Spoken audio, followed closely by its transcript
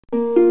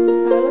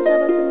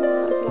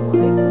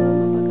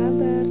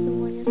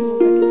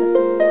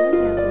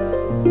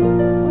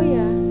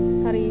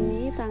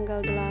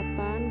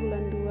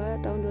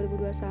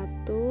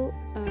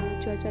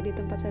cuaca di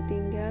tempat saya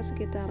tinggal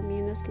sekitar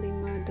minus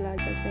 5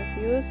 derajat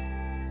Celcius.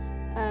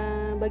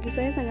 Bagi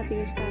saya sangat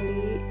dingin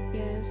sekali,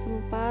 ya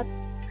sempat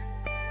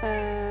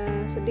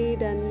sedih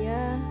dan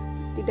ya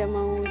tidak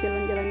mau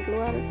jalan-jalan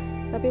keluar,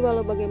 tapi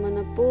walau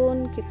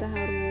bagaimanapun kita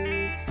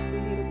harus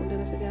menghirup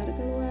udara segar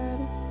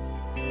keluar.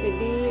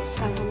 Jadi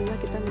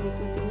alhamdulillah kita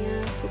menikmatinya,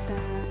 kita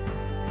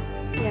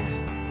ya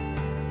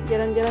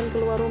jalan-jalan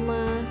keluar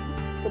rumah.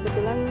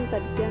 Kebetulan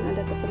tadi siang ada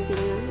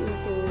kepentingan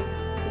untuk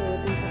ke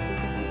tempat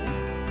kerja saya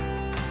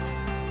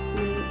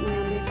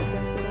mengambil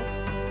sebuah surat.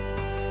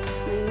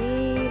 Nah,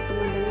 ini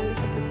pemandangan di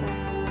sekitar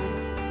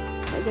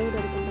tak jauh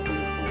dari tempat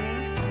kerja saya.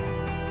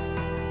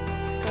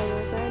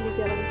 Kalau saya di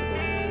jalan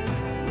sebelahnya,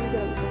 ini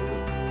jalan utama.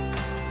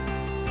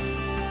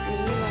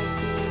 Ini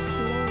lagi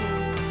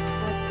snowing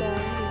atau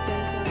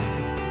hujan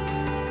salju.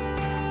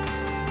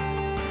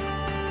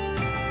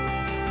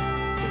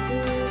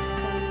 Sejuk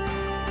sekali.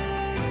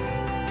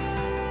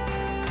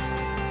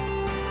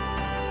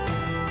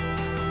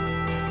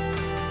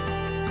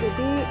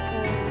 Jadi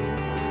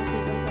saat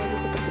hujan salju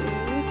seperti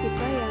ini,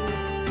 kita yang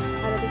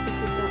ada di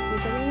sekitar,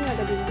 misalnya ini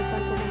ada di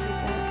depan rumah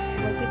kita,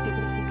 wajib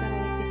dibersihkan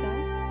oleh kita.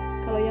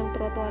 Kalau yang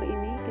trotoar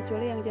ini,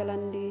 kecuali yang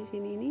jalan di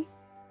sini ini,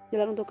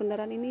 jalan untuk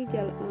kendaraan ini,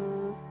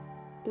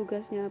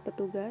 tugasnya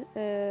petugas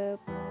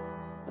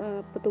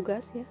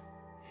ya,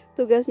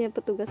 tugasnya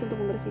petugas untuk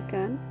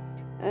membersihkan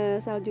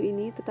salju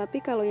ini.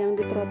 Tetapi kalau yang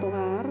di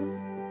trotoar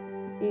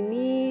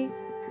ini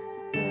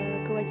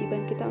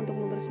kewajiban kita untuk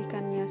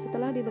membersihkannya.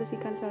 Setelah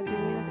dibersihkan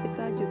saljunya,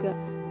 kita juga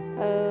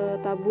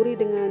taburi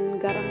dengan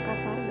garam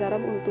kasar, garam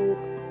untuk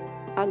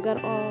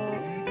agar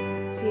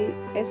si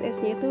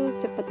es-esnya itu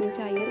cepat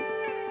mencair,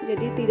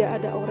 jadi tidak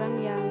ada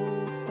orang yang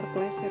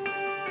terpeleset.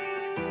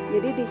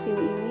 Jadi di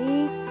sini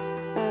ini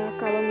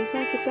kalau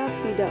misal kita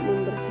tidak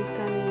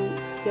membersihkan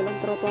jalan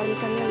trotoar,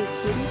 misalnya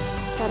licin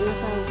karena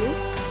salju,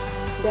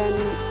 dan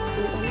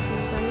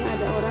misalnya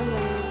ada orang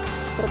yang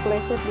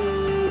terpeleset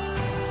di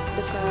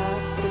dekat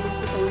rumah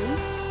kita ini,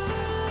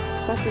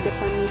 pas di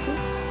depan itu,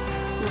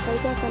 maka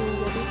itu akan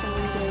menjadi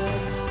tanggung jawab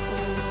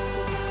pemilik.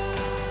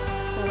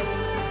 Kalau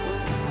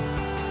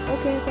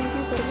Oke, thank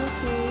you for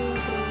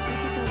watching.